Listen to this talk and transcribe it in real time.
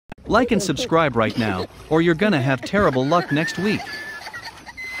Like and subscribe right now, or you're gonna have terrible luck next week.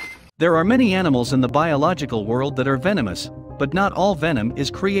 There are many animals in the biological world that are venomous, but not all venom is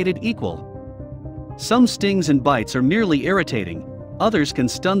created equal. Some stings and bites are merely irritating, others can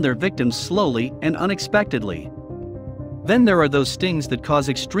stun their victims slowly and unexpectedly. Then there are those stings that cause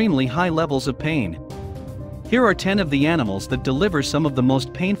extremely high levels of pain. Here are 10 of the animals that deliver some of the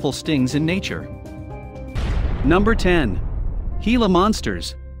most painful stings in nature. Number 10. Gila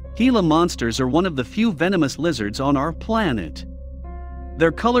monsters. Gila monsters are one of the few venomous lizards on our planet.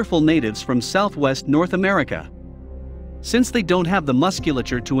 They're colorful natives from southwest North America. Since they don't have the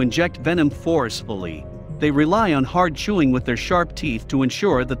musculature to inject venom forcefully, they rely on hard chewing with their sharp teeth to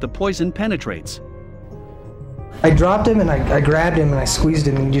ensure that the poison penetrates. I dropped him and I grabbed him and I squeezed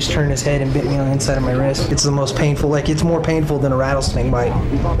him and he just turned his head and bit me on the inside of my wrist. It's the most painful, it's more painful than a rattlesnake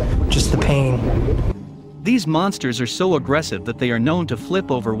bite. Just the pain. These monsters are so aggressive that they are known to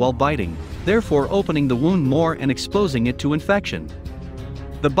flip over while biting, therefore opening the wound more and exposing it to infection.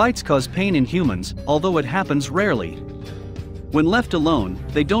 The bites cause pain in humans, although it happens rarely. When left alone,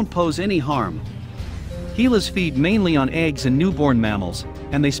 they don't pose any harm. Gilas feed mainly on eggs and newborn mammals,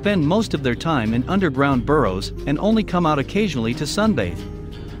 and they spend most of their time in underground burrows and only come out occasionally to sunbathe.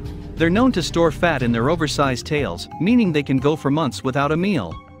 They're known to store fat in their oversized tails, meaning they can go for months without a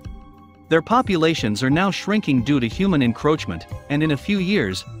meal. Their populations are now shrinking due to human encroachment, and in a few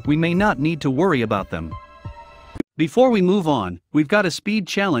years, we may not need to worry about them. Before we move on, we've got a speed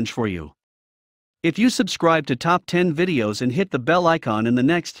challenge for you. If you subscribe to Top 10 videos and hit the bell icon in the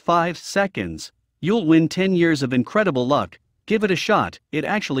next 5 seconds, you'll win 10 years of incredible luck. Give it a shot, it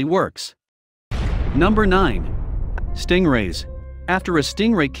actually works. Number 9. Stingrays. After a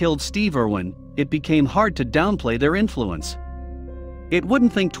stingray killed Steve Irwin, it became hard to downplay their influence. It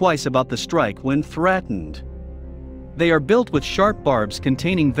wouldn't think twice about the strike when threatened. They are built with sharp barbs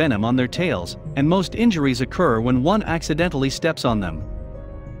containing venom on their tails, and most injuries occur when one accidentally steps on them.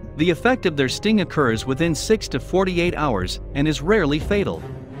 The effect of their sting occurs within 6 to 48 hours and is rarely fatal.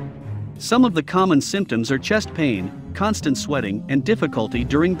 Some of the common symptoms are chest pain, constant sweating, and difficulty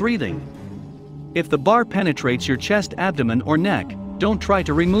during breathing. If the bar penetrates your chest, abdomen, or neck, don't try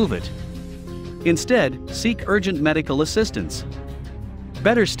to remove it. Instead, seek urgent medical assistance.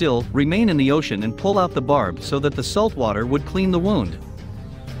 Better still, remain in the ocean and pull out the barb so that the salt water would clean the wound.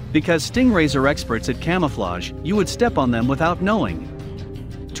 Because stingrays are experts at camouflage, you would step on them without knowing.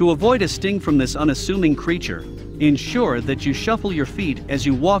 To avoid a sting from this unassuming creature, ensure that you shuffle your feet as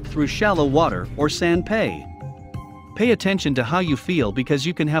you walk through shallow water or sand pay. Pay attention to how you feel because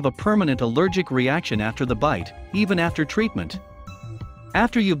you can have a permanent allergic reaction after the bite, even after treatment.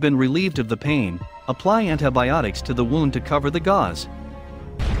 After you've been relieved of the pain, apply antibiotics to the wound to cover the gauze.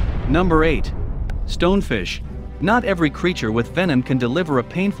 Number 8. Stonefish. Not every creature with venom can deliver a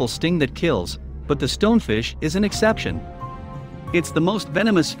painful sting that kills, but the stonefish is an exception. It's the most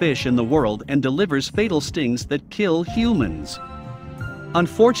venomous fish in the world and delivers fatal stings that kill humans.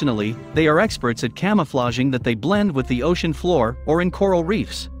 Unfortunately, they are experts at camouflaging that they blend with the ocean floor or in coral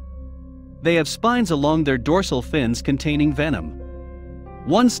reefs. They have spines along their dorsal fins containing venom.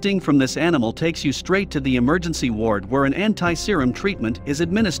 One sting from this animal takes you straight to the emergency ward where an anti-serum treatment is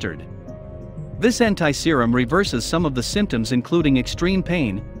administered. This anti-serum reverses some of the symptoms including extreme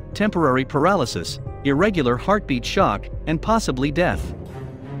pain, temporary paralysis, irregular heartbeat, shock, and possibly death.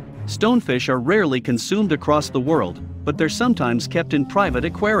 Stonefish are rarely consumed across the world, but they're sometimes kept in private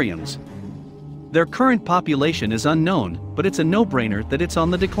aquariums. Their current population is unknown, but it's a no-brainer that it's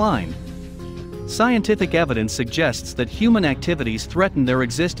on the decline. Scientific evidence suggests that human activities threaten their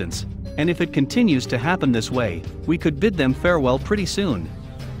existence, and if it continues to happen this way, we could bid them farewell pretty soon.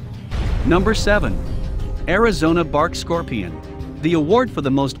 Number 7. Arizona bark scorpion. The award for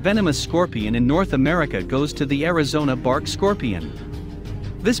the most venomous scorpion in North America goes to the Arizona bark scorpion.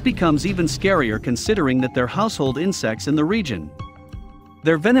 This becomes even scarier considering that they're household insects in the region.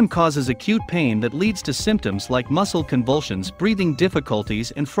 Their venom causes acute pain that leads to symptoms like muscle convulsions, breathing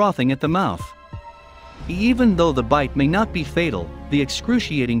difficulties, and frothing at the mouth. Even though the bite may not be fatal, the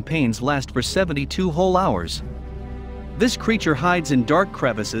excruciating pains last for 72 whole hours. This creature hides in dark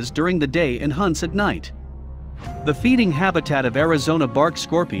crevices during the day and hunts at night. The feeding habitat of Arizona bark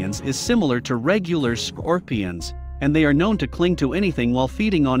scorpions is similar to regular scorpions, and they are known to cling to anything while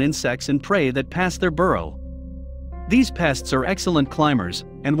feeding on insects and prey that pass their burrow. These pests are excellent climbers,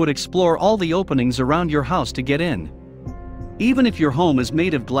 and would explore all the openings around your house to get in. Even if your home is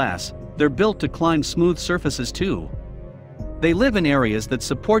made of glass, they're built to climb smooth surfaces too. They live in areas that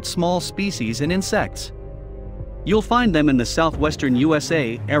support small species and insects. You'll find them in the southwestern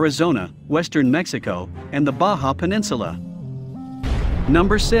USA, Arizona, western Mexico, and the Baja Peninsula.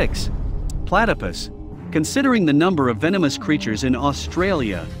 Number 6. Platypus. Considering the number of venomous creatures in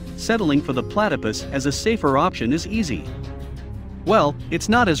Australia, settling for the platypus as a safer option is easy. Well, it's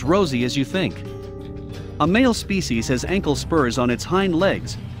not as rosy as you think. A male species has ankle spurs on its hind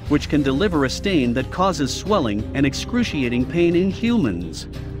legs, which can deliver a sting that causes swelling and excruciating pain in humans.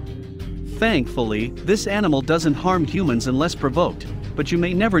 Thankfully, this animal doesn't harm humans unless provoked, but you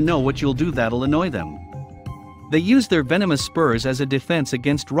may never know what you'll do that'll annoy them. They use their venomous spurs as a defense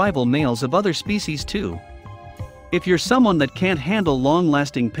against rival males of other species too. If you're someone that can't handle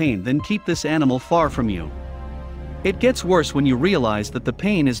long-lasting pain, then keep this animal far from you. It gets worse when you realize that the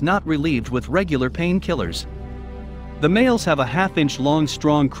pain is not relieved with regular painkillers. The males have a half-inch long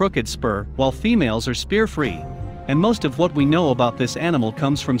strong crooked spur, while females are spear-free. And most of what we know about this animal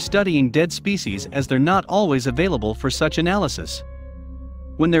comes from studying dead species, as they're not always available for such analysis.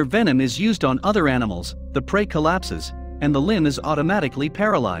 When their venom is used on other animals, the prey collapses, and the limb is automatically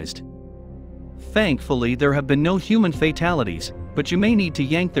paralyzed. Thankfully, there have been no human fatalities, but you may need to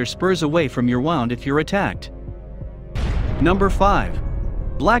yank their spurs away from your wound if you're attacked. Number 5.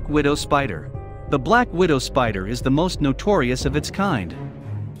 Black widow spider. The black widow spider is the most notorious of its kind.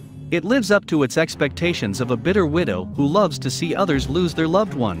 It lives up to its expectations of a bitter widow who loves to see others lose their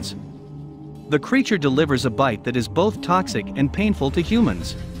loved ones. The creature delivers a bite that is both toxic and painful to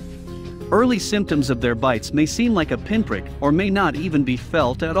humans. Early symptoms of their bites may seem like a pinprick or may not even be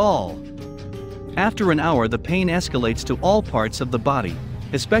felt at all. After an hour, the pain escalates to all parts of the body,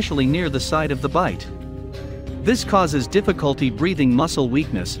 especially near the site of the bite. This causes difficulty breathing, muscle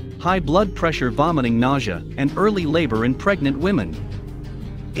weakness, high blood pressure, vomiting, nausea, and early labor in pregnant women.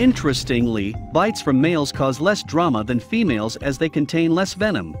 Interestingly, bites from males cause less drama than females as they contain less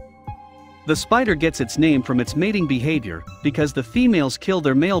venom. The spider gets its name from its mating behavior, because the females kill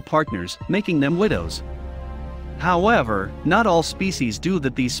their male partners, making them widows. However, not all species do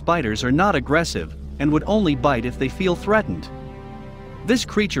that. These spiders are not aggressive, and would only bite if they feel threatened. This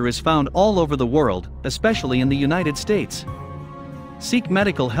creature is found all over the world, especially in the United States. Seek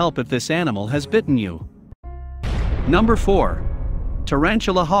medical help if this animal has bitten you. Number 4.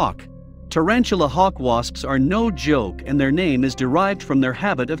 Tarantula hawk. Tarantula hawk wasps are no joke, and their name is derived from their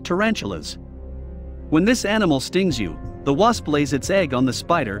habit of tarantulas. When this animal stings you, the wasp lays its egg on the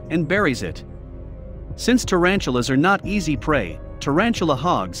spider and buries it. Since tarantulas are not easy prey, tarantula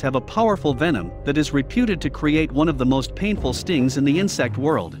hogs have a powerful venom that is reputed to create one of the most painful stings in the insect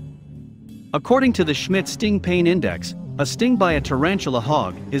world. According to the Schmidt Sting Pain Index, a sting by a tarantula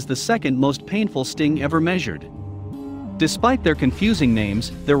hog is the second most painful sting ever measured. Despite their confusing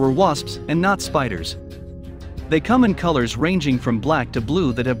names, there were wasps and not spiders. They come in colors ranging from black to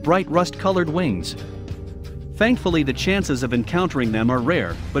blue that have bright rust-colored wings. Thankfully, the chances of encountering them are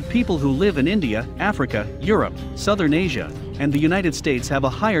rare, but people who live in India, Africa, Europe, Southern Asia, and the United States have a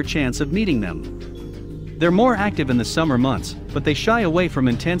higher chance of meeting them. They're more active in the summer months, but they shy away from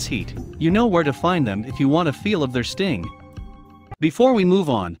intense heat. You know where to find them if you want a feel of their sting. Before we move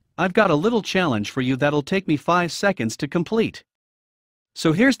on, I've got a little challenge for you that'll take me 5 seconds to complete.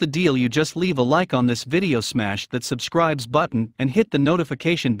 So here's the deal: you just leave a like on this video, smash that subscribes button, and hit the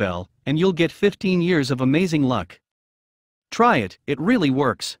notification bell, and you'll get 15 years of amazing luck. Try it, it really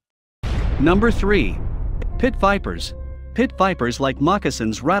works. Number 3. Pit vipers. Pit vipers, like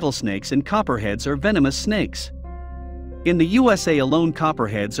moccasins, rattlesnakes, and copperheads, are venomous snakes. In the USA alone,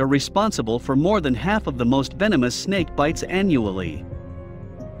 copperheads are responsible for more than half of the most venomous snake bites annually.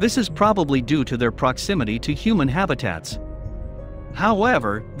 This is probably due to their proximity to human habitats.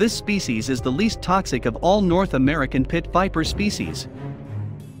 However, this species is the least toxic of all North American pit viper species.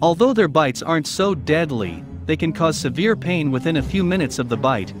 Although their bites aren't so deadly, they can cause severe pain within a few minutes of the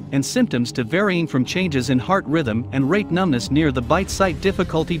bite, and symptoms to varying from changes in heart rhythm and rate, numbness near the bite site,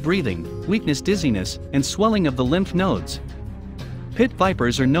 difficulty breathing, weakness, dizziness, and swelling of the lymph nodes. Pit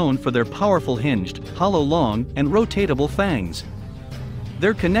vipers are known for their powerful hinged, hollow, long, and rotatable fangs.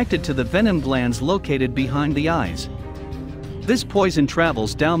 They're connected to the venom glands located behind the eyes. This poison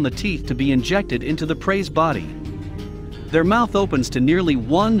travels down the teeth to be injected into the prey's body. Their mouth opens to nearly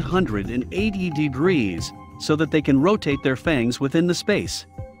 180 degrees, so that they can rotate their fangs within the space.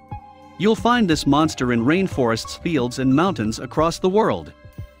 You'll find this monster in rainforests, fields, and mountains across the world.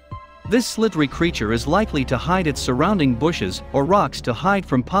 This slithery creature is likely to hide its surrounding bushes or rocks to hide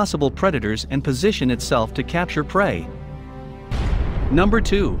from possible predators and position itself to capture prey. Number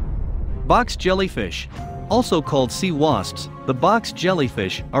 2. Box jellyfish. Also called sea wasps, the box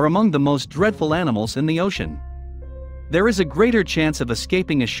jellyfish are among the most dreadful animals in the ocean. There is a greater chance of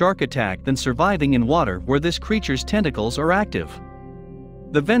escaping a shark attack than surviving in water where this creature's tentacles are active.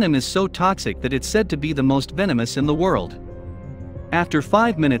 The venom is so toxic that it's said to be the most venomous in the world. After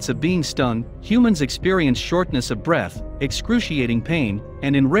 5 minutes of being stung, humans experience shortness of breath, excruciating pain,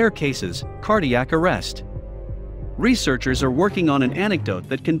 and in rare cases, cardiac arrest. Researchers are working on an antidote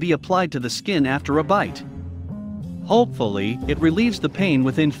that can be applied to the skin after a bite. Hopefully, it relieves the pain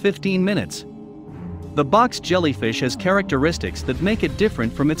within 15 minutes. The box jellyfish has characteristics that make it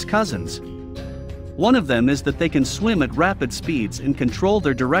different from its cousins. One of them is that they can swim at rapid speeds and control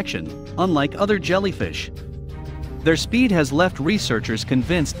their direction, unlike other jellyfish. Their speed has left researchers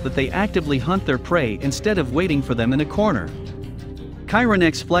convinced that they actively hunt their prey instead of waiting for them in a corner.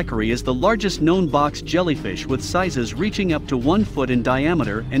 Chironex fleckeri is the largest known box jellyfish with sizes reaching up to 1 foot in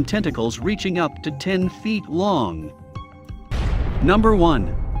diameter and tentacles reaching up to 10 feet long. Number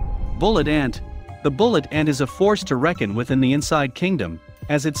 1. Bullet ant. The bullet ant is a force to reckon with in the insect kingdom,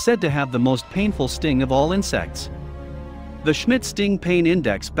 as it's said to have the most painful sting of all insects. The Schmidt Sting Pain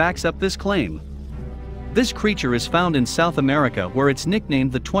Index backs up this claim. This creature is found in South America, where it's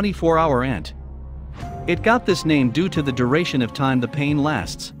nicknamed the 24-hour ant. It got this name due to the duration of time the pain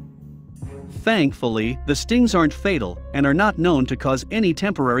lasts. Thankfully, the stings aren't fatal and are not known to cause any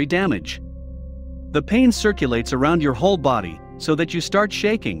temporary damage. The pain circulates around your whole body, so that you start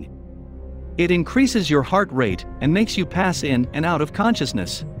shaking. It increases your heart rate and makes you pass in and out of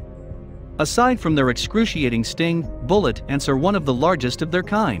consciousness. Aside from their excruciating sting, bullet ants are one of the largest of their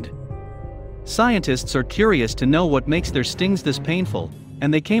kind. Scientists are curious to know what makes their stings this painful,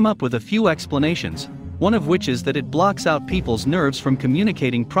 and they came up with a few explanations, one of which is that it blocks out people's nerves from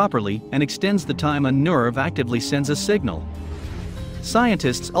communicating properly and extends the time a nerve actively sends a signal.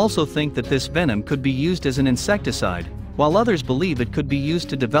 Scientists also think that this venom could be used as an insecticide, while others believe it could be used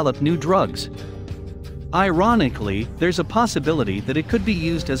to develop new drugs. Ironically, there's a possibility that it could be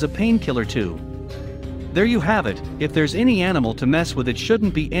used as a painkiller too. There you have it. If there's any animal to mess with, it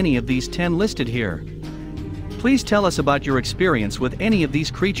shouldn't be any of these 10 listed here. Please tell us about your experience with any of these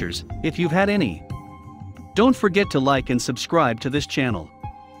creatures, if you've had any. Don't forget to like and subscribe to this channel.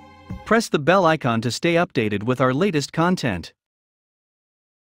 Press the bell icon to stay updated with our latest content.